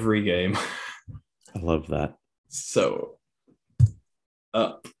that every game. I love that. So,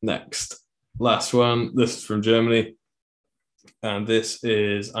 up next. Last one. This is from Germany. And this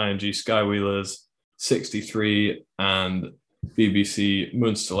is ING Skywheelers 63 and BBC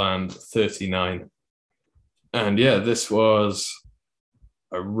Münsterland 39. And yeah, this was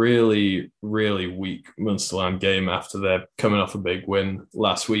a really, really weak Münsterland game after they're coming off a big win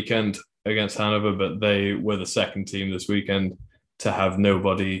last weekend against Hanover, but they were the second team this weekend to have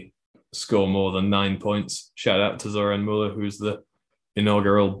nobody score more than 9 points. Shout out to Zoran Muller, who's the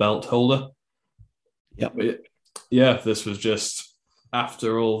inaugural belt holder. Yeah, this was just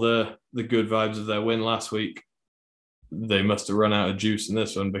after all the good vibes of their win last week. They must have run out of juice in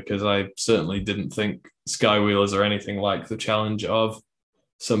this one because I certainly didn't think Skywheelers are anything like the challenge of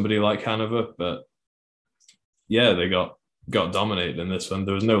somebody like Hanover. But yeah, they got dominated in this one.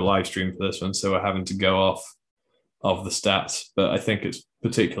 There was no live stream for this one, so we're having to go off of the stats. But I think it's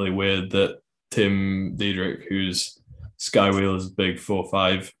particularly weird that Tim Diedrich, who's Skywheelers' big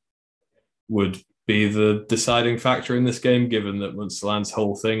 4-5, would be the deciding factor in this game, given that Münsterland's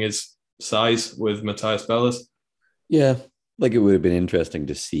whole thing is size with Matthias Bellers. Yeah, like it would have been interesting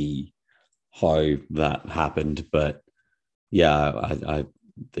to see how that happened, but yeah,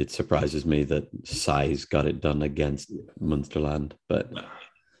 it surprises me that size got it done against Münsterland, but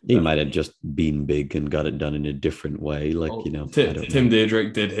he might have just been big and got it done in a different way. Like, Tim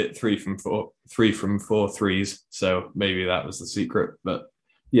Diedrich did hit 3 from 4 threes, so maybe that was the secret. But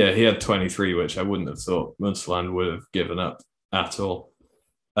yeah, he had 23, which I wouldn't have thought Münsterland would have given up at all.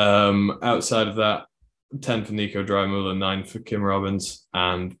 Outside of that, 10 for Nico Dreimuller, 9 for Kim Robbins,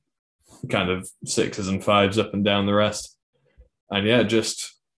 and kind of 6s and 5s up and down the rest. And yeah,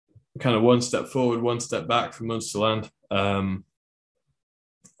 just kind of one step forward, one step back from Münsterland.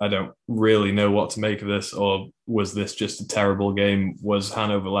 I don't really know what to make of this, or was this just a terrible game? Was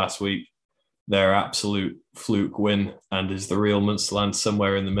Hanover last week their absolute fluke win, and is the real Münsterland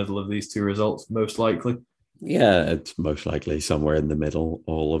somewhere in the middle of these two results, most likely? Yeah, it's most likely somewhere in the middle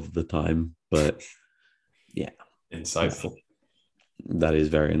all of the time, but yeah. Insightful. That is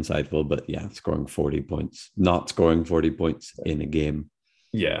very insightful, but yeah, scoring 40 points, not scoring 40 points in a game.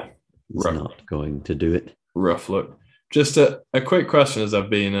 Yeah. It's not going to do it. Rough look. Just a quick question as I've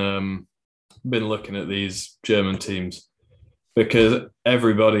been looking at these German teams, because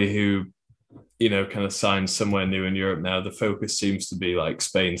everybody who, kind of signs somewhere new in Europe now, the focus seems to be like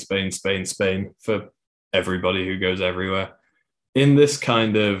Spain, Spain, Spain, Spain for everybody who goes everywhere. In this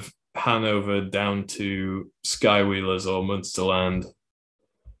kind of Hanover down to Skywheelers or Münsterland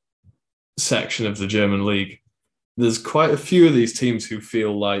section of the German league, there's quite a few of these teams who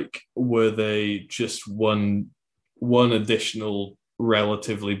feel like, were they just one additional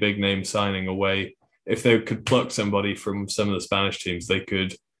relatively big name signing away if they could pluck somebody from some of the Spanish teams, they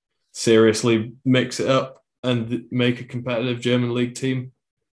could seriously mix it up and make a competitive German league team.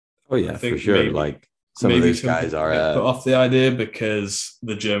 Oh I yeah, for think sure. Like some of maybe those some guys people are. get put off the idea because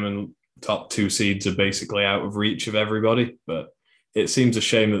the German top two seeds are basically out of reach of everybody. But it seems a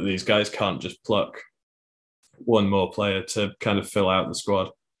shame that these guys can't just pluck one more player to kind of fill out the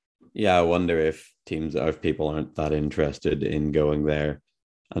squad. Yeah, I wonder if teams or if people aren't that interested in going there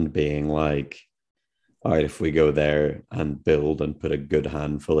and being like, all right, if we go there and build and put a good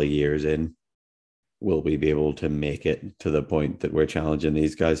handful of years in, will we be able to make it to the point that we're challenging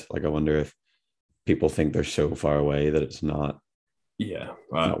these guys? Like, I wonder if people think they're so far away that it's Yeah,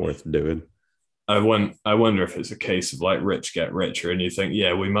 not worth doing. I wonder if it's a case of like rich get richer, and you think,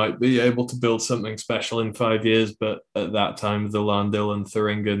 yeah, we might be able to build something special in 5 years, but at that time, the Landil and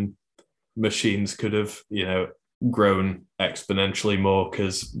Thuringen machines could have, grown exponentially more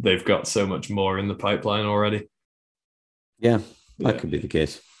because they've got so much more in the pipeline already. Yeah, that Yeah, could be the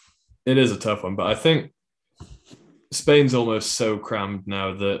case. it is a tough one, but I think Spain's almost so crammed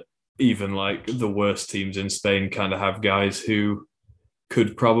now that even like the worst teams in Spain kind of have guys who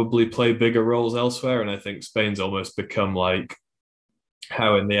could probably play bigger roles elsewhere. And I think Spain's almost become like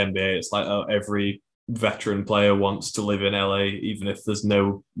how in the NBA it's like, oh, every veteran player wants to live in LA, even if there's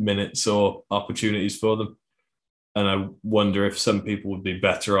no minutes or opportunities for them. And I wonder if some people would be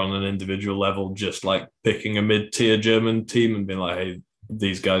better on an individual level, just like picking a mid-tier German team and being like, hey,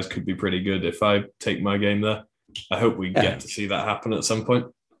 these guys could be pretty good if I take my game there. I hope we Yeah. get to see that happen at some point.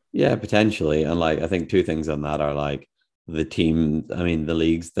 Yeah, potentially. And like, I think two things on that are like the team, I mean, the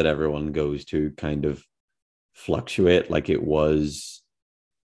leagues that everyone goes to kind of fluctuate. Like it was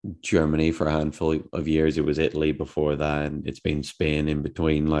Germany for a handful of years, it was Italy before that, and it's been Spain in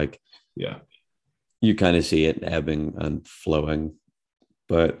between. Like, Yeah. you kind of see it ebbing and flowing.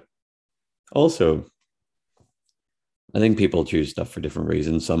 But also, I think people choose stuff for different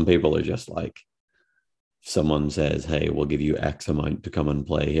reasons. Some people are just like, someone says, hey, we'll give you X amount to come and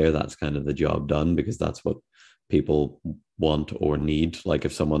play here. That's kind of the job done because that's what people want or need. Like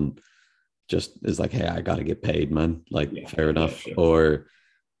if someone just is like, hey, I got to get paid, man, like Yeah. fair enough. Yeah, sure. Or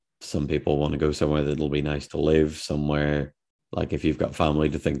some people want to go somewhere that'll be nice to live, somewhere like if you've got family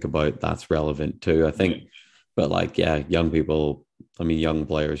to think about, that's relevant too, I think. Yeah. But like, yeah, young people, I mean, young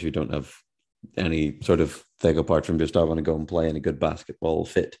players who don't have any sort of thing apart from just I want to go and play in a good basketball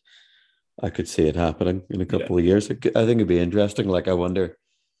fit. I could see it happening in a couple of years. I think it'd be interesting. Like, I wonder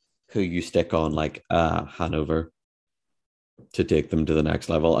who you stick on, like Hanover, to take them to the next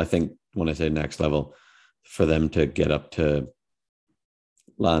level. I think when I say next level, for them to get up to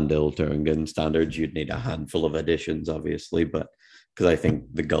Landil, Thuringen standards, you'd need a handful of additions, obviously, but because I think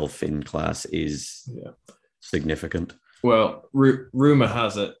the gulf in class is significant. Well, rumor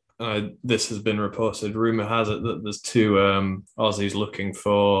has it, this has been reported. Rumor has it that there's two Aussies looking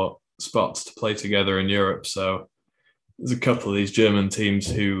for spots to play together in Europe. So there's a couple of these German teams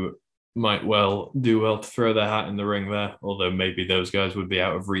who might well do well to throw their hat in the ring there. Although maybe those guys would be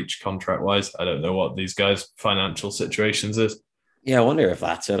out of reach contract wise. I don't know what these guys' financial situations is. Yeah, I wonder if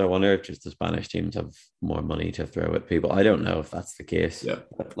that's it. I wonder if just the Spanish teams have more money to throw at people. I don't know if that's the case. Yeah.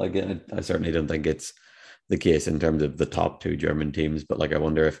 Like, I certainly don't think it's the case in terms of the top two German teams, but like, I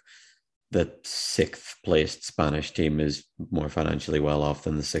wonder if the sixth placed Spanish team is more financially well off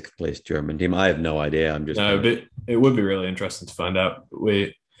than the sixth placed German team. I have no idea. I'm just it would be really interesting to find out.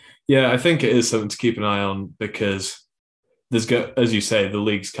 I think it is something to keep an eye on because as you say, the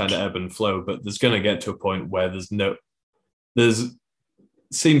leagues kind of ebb and flow, but there's going to get to a point where there's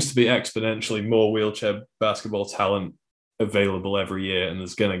seems to be exponentially more wheelchair basketball talent available every year, and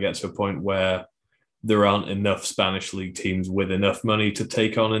there's going to get to a point where there aren't enough Spanish league teams with enough money to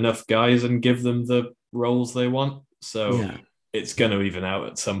take on enough guys and give them the roles they want. So it's going to even out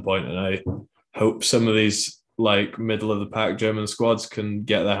at some point, and I hope some of these like middle of the pack German squads can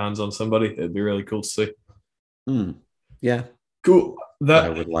get their hands on somebody. It'd be really cool to see. Yeah, cool. I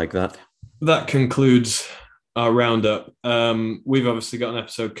would like that. That concludes our roundup. We've obviously got an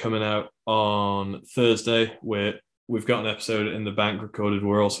episode coming out on Thursday. We've got an episode in the bank recorded.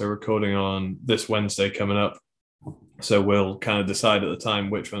 We're also recording on this Wednesday coming up. So we'll kind of decide at the time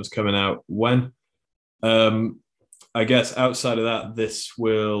which one's coming out when. I guess outside of that, this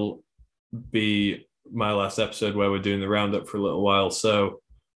will be my last episode where we're doing the roundup for a little while. So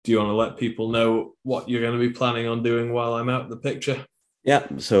do you want to let people know what you're going to be planning on doing while I'm out of the picture? Yeah,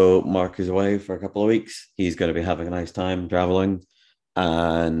 so Mark is away for a couple of weeks. He's going to be having a nice time traveling.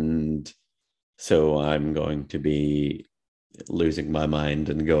 And so I'm going to be losing my mind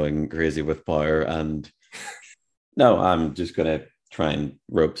and going crazy with power. And no, I'm just going to try and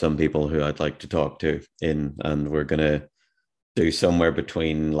rope some people who I'd like to talk to in, and we're gonna do somewhere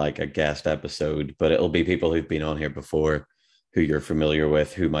between like a guest episode, but it'll be people who've been on here before, who you're familiar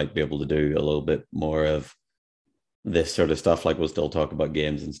with, who might be able to do a little bit more of this sort of stuff. Like we'll still talk about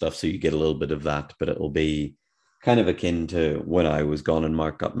games and stuff, so you get a little bit of that, but it'll be kind of akin to when I was gone and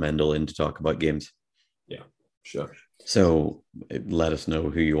Mark got Mendel in to talk about games. Yeah, sure. So let us know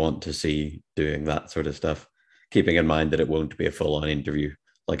who you want to see doing that sort of stuff, keeping in mind that it won't be a full-on interview.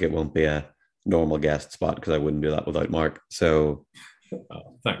 Like it won't be a normal guest spot, because I wouldn't do that without Mark. So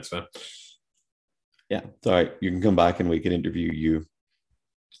thanks, man. Yeah, it's all right. You can come back and we can interview you.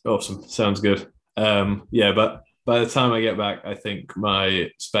 Awesome. Sounds good. Yeah, but by the time I get back, I think my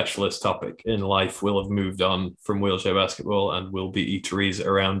specialist topic in life will have moved on from wheelchair basketball and will be eateries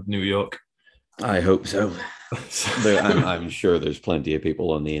around New York. I hope so. I'm sure there's plenty of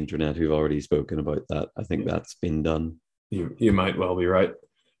people on the internet who've already spoken about that. I think that's been done. You might well be right.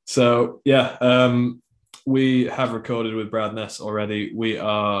 So, yeah, we have recorded with Brad Ness already. We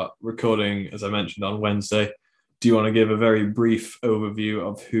are recording, as I mentioned, on Wednesday. Do you want to give a very brief overview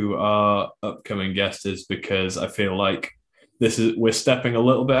of who our upcoming guest is? Because I feel like we're stepping a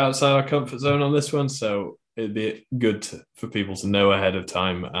little bit outside our comfort zone on this one. So it'd be good for people to know ahead of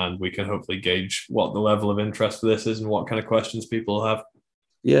time, and we can hopefully gauge what the level of interest for this is and what kind of questions people have.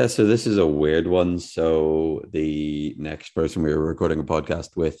 Yeah, so this is a weird one. So the next person we were recording a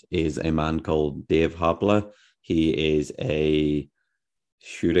podcast with is a man called Dave Hopla. He is a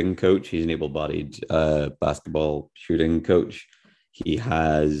shooting coach. He's an able-bodied basketball shooting coach. He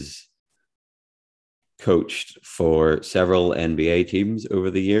has coached for several NBA teams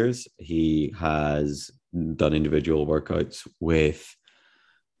over the years. He has done individual workouts with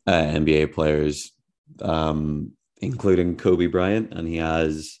NBA players, including Kobe Bryant. And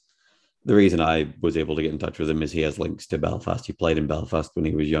the reason I was able to get in touch with him is he has links to Belfast. He played in Belfast when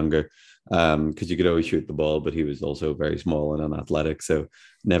he was younger, because you could always shoot the ball, but he was also very small and unathletic, so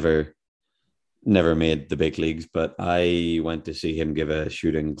never made the big leagues. But I went to see him give a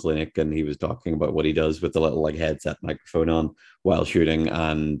shooting clinic, and he was talking about what he does with the little like headset microphone on while shooting,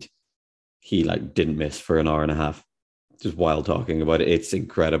 and he like didn't miss for an hour and a half just while talking about it. It's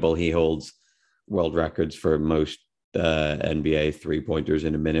incredible. He holds world records for most NBA 3-pointers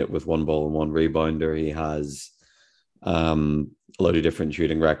in a minute with 1 ball and 1 rebounder. He has a load of different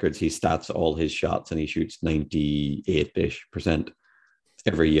shooting records. He stats all his shots and he shoots 98%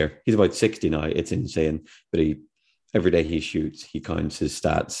 every year. He's about 60 now. It's insane. But every day he shoots, he counts his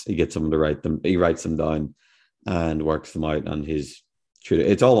stats. He gets someone to write them. He writes them down and works them out on his shooting.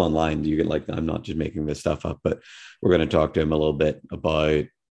 It's all online. You get I'm not just making this stuff up, but we're going to talk to him a little bit about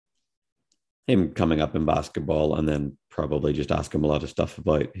him coming up in basketball, and then probably just ask him a lot of stuff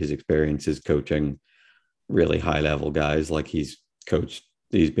about his experiences coaching really high level guys. Like he's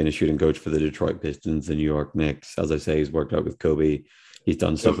been a shooting coach for the Detroit Pistons, the New York Knicks. As I say, he's worked out with Kobe. He's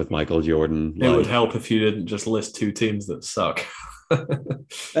done stuff with Michael Jordan. It would help if you didn't just list 2 teams that suck.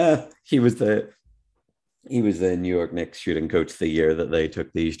 He was the New York Knicks shooting coach the year that they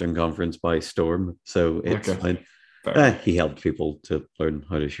took the Eastern Conference by storm. So it's fine. He helped people to learn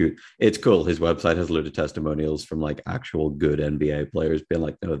how to shoot. It's cool. His website has a load of testimonials from like actual good NBA players being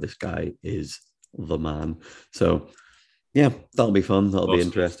like, no, this guy is the man. So yeah, that'll be fun. That'll be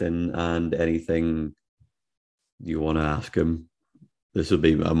interesting. And anything you want to ask him, this will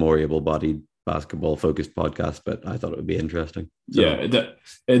be a more able-bodied basketball focused podcast, but I thought it would be interesting. So, yeah,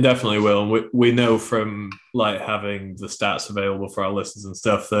 it definitely will. And we know from like having the stats available for our listeners and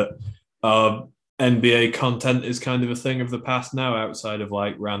stuff that NBA content is kind of a thing of the past now, outside of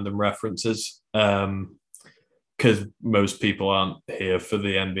like random references, because most people aren't here for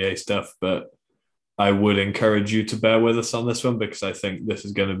the NBA stuff. But I would encourage you to bear with us on this one, because I think this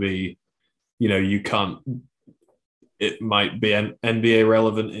is going to be, it might be NBA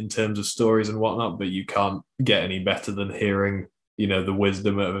relevant in terms of stories and whatnot, but you can't get any better than hearing, the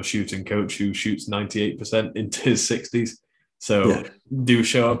wisdom of a shooting coach who shoots 98% into his 60s. So do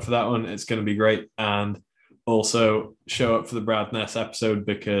show up for that one. It's going to be great. And also show up for the Brad Ness episode,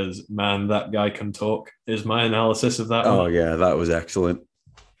 because, man, that guy can talk, is my analysis of that one. Oh, yeah, that was excellent.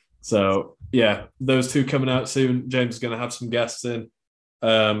 So, yeah, those 2 coming out soon. James is going to have some guests in.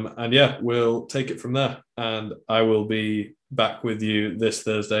 And, yeah, we'll take it from there. And I will be back with you this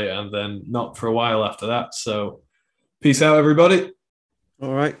Thursday, and then not for a while after that. So peace out, everybody.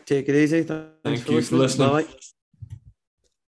 All right. Take it easy. Thanks Thank you for listening. Bye.